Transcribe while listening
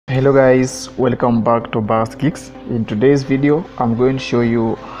Hello guys, welcome back to Obakhas Geeks. In today's video I'm going to show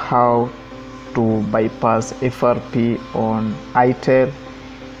you how to bypass FRP on itel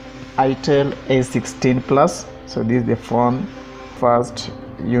A16 Plus. So this is the phone. First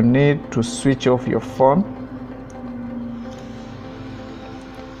you need to switch off your phone.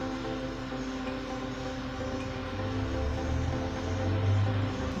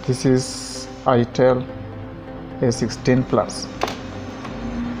 This is itel A16 Plus.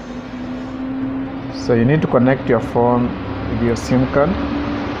 So you need to connect your phone with your SIM card.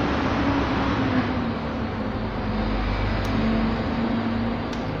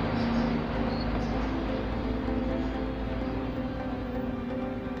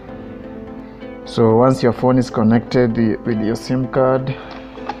 So once your phone is connected with your SIM card,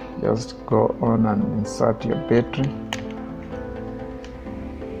 just go on and insert your battery.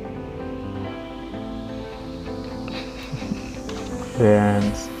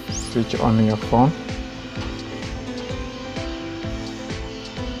 Then switch on your phone.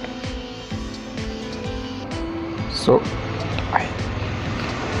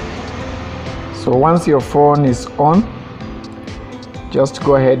 So once your phone is on, just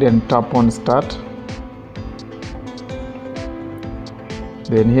go ahead and tap on start.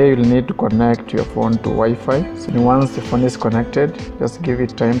 Then here you'll need to connect your phone to Wi-Fi. So once the phone is connected, just give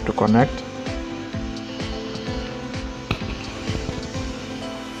it time to connect.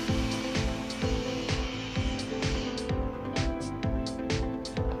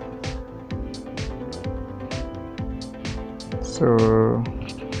 So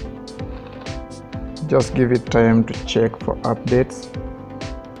just give it time to check for updates.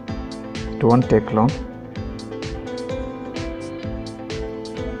 It won't take long.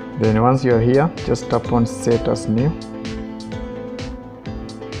 Then once you're here, just tap on set as new.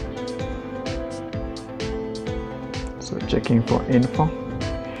 So checking for info,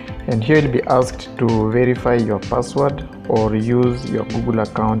 and here you'll be asked to verify your password or use your Google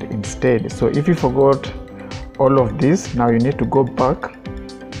account instead. So if you forgot all of this, now you need to go back.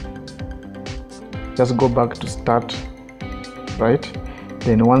 Just go back to start, right?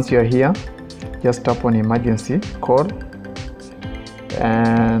 Then once you're here, just tap on emergency call,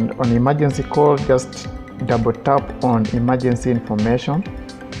 and on emergency call just double tap on emergency information,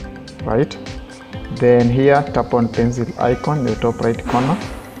 right? Then here tap on pencil icon in the top right corner.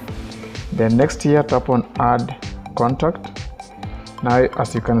 Then next here tap on add contact. Now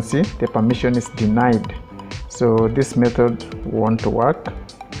as you can see, the permission is denied, so this method won't work.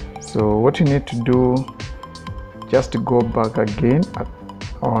 So what you need to do, just go back again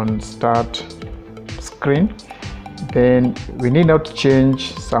on start screen. Then we need now to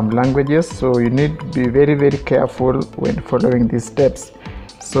change some languages, so you need to be very careful when following these steps.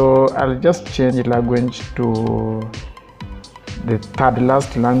 So I'll just change language to the third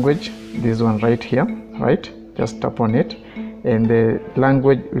last language, this one right here, right? Just tap on it and the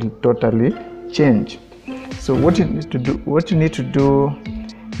language will totally change. So what you need to do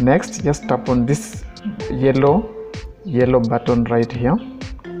next, just tap on this yellow button right here.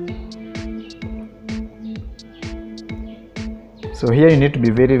 So here you need to be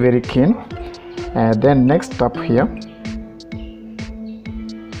very keen. Then next tap here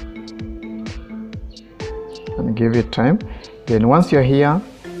and give it time. Then once you're here,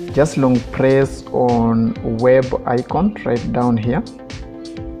 just long press on web icon right down here,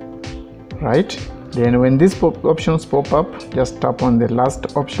 right? Then when these options pop up, just tap on the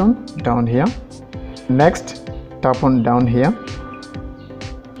last option down here. Next tap on down here.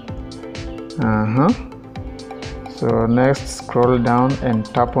 So next scroll down and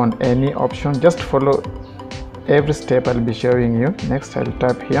tap on any option. Just follow every step I'll be showing you. Next I'll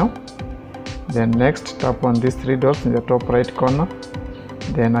tap here. Then next tap on these three dots in the top right corner.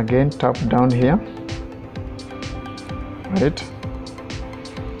 Then again tap down here, right?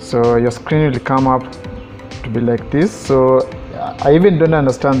 So your screen will come up to be like this. So I even don't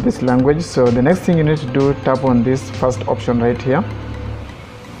understand this language, so the next thing you need to do, tap on this first option right here,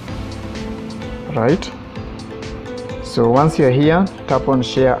 right? So once you're here, tap on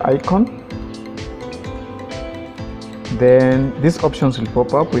share icon. Then these options will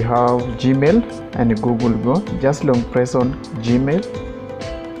pop up. We have Gmail and Google Go. Just long press on Gmail,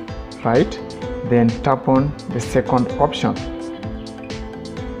 right? Then tap on the second option,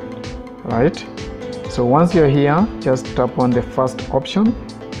 right? So once you're here, just tap on the first option,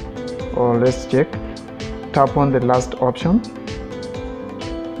 or let's check, tap on the last option.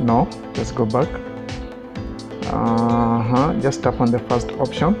 No, let's go back. Just tap on the first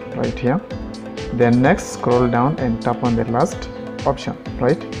option right here. Then next scroll down and tap on the last option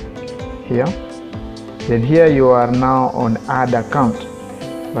right here. Then here you are now on add account.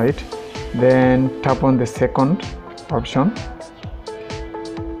 right? Then tap on the second option,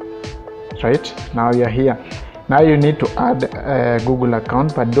 right? Now you're here. Now you need to add a Google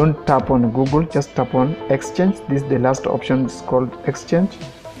account, but don't tap on Google, just tap on Exchange. This is the last option, it's called Exchange.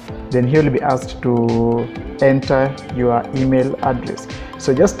 Then here you'll be asked to enter your email address.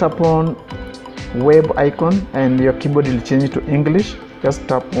 So just tap on web icon and your keyboard will change to English. Just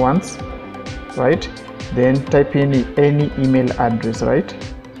tap once, right? Then type in any email address, right?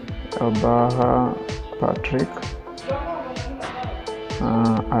 Obakha Patrick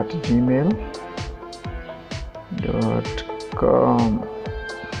at gmail.com.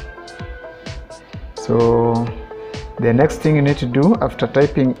 So the next thing you need to do after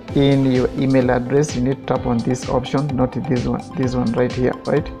typing in your email address, you need to tap on this option, not this one right here,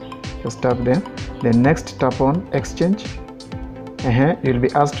 right? Just tap there. Then next tap on Exchange. You'll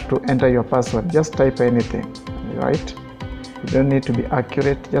be asked to enter your password. Just type anything, right? You don't need to be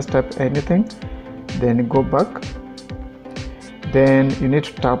accurate, just type anything. Then go back. Then you need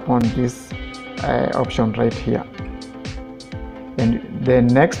to tap on this option right here, and then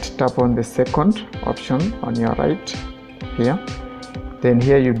next tap on the second option on your right here. Then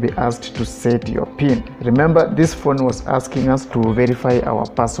here you'll be asked to set your PIN. Remember, this phone was asking us to verify our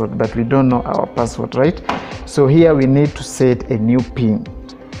password, but we don't know our password, right? So here we need to set a new PIN.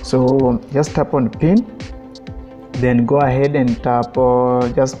 So just tap on PIN, then go ahead and tap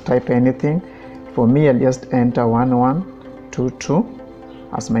just type anything. For me, I'll just enter 1122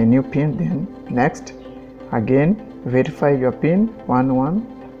 as my new PIN. Then next, again verify your PIN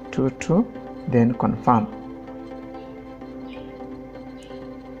 1122, then confirm,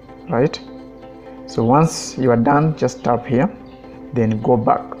 right? So once you are done, just tap here, then go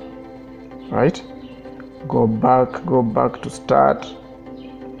back, right? Go back to start,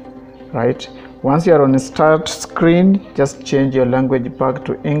 right? Once you are on the start screen, just change your language back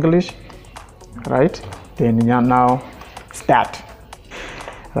to English, right? Then now start,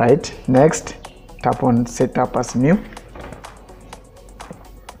 right? Next, tap on setup as new.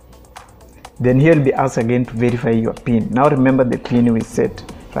 Then here will be asked again to verify your PIN. Now remember the PIN we set,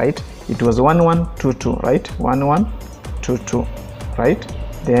 right? It was 1122, right? 1122, right?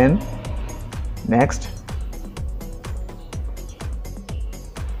 Then next,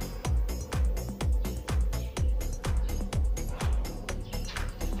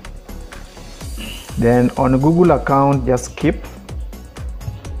 then on Google account, just skip,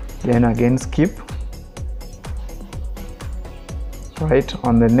 then again skip, right?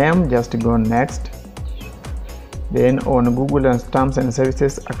 On the name, just go next. Then on Google and terms and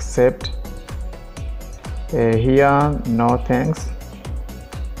services, accept. Here, no thanks.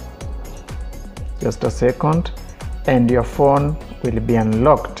 Just a second, and your phone will be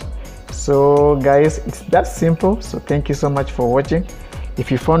unlocked. So guys, it's that simple. So thank you so much for watching. If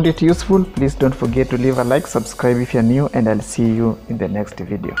you found it useful, please don't forget to leave a like, subscribe if you're new, and I'll see you in the next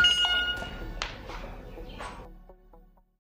video.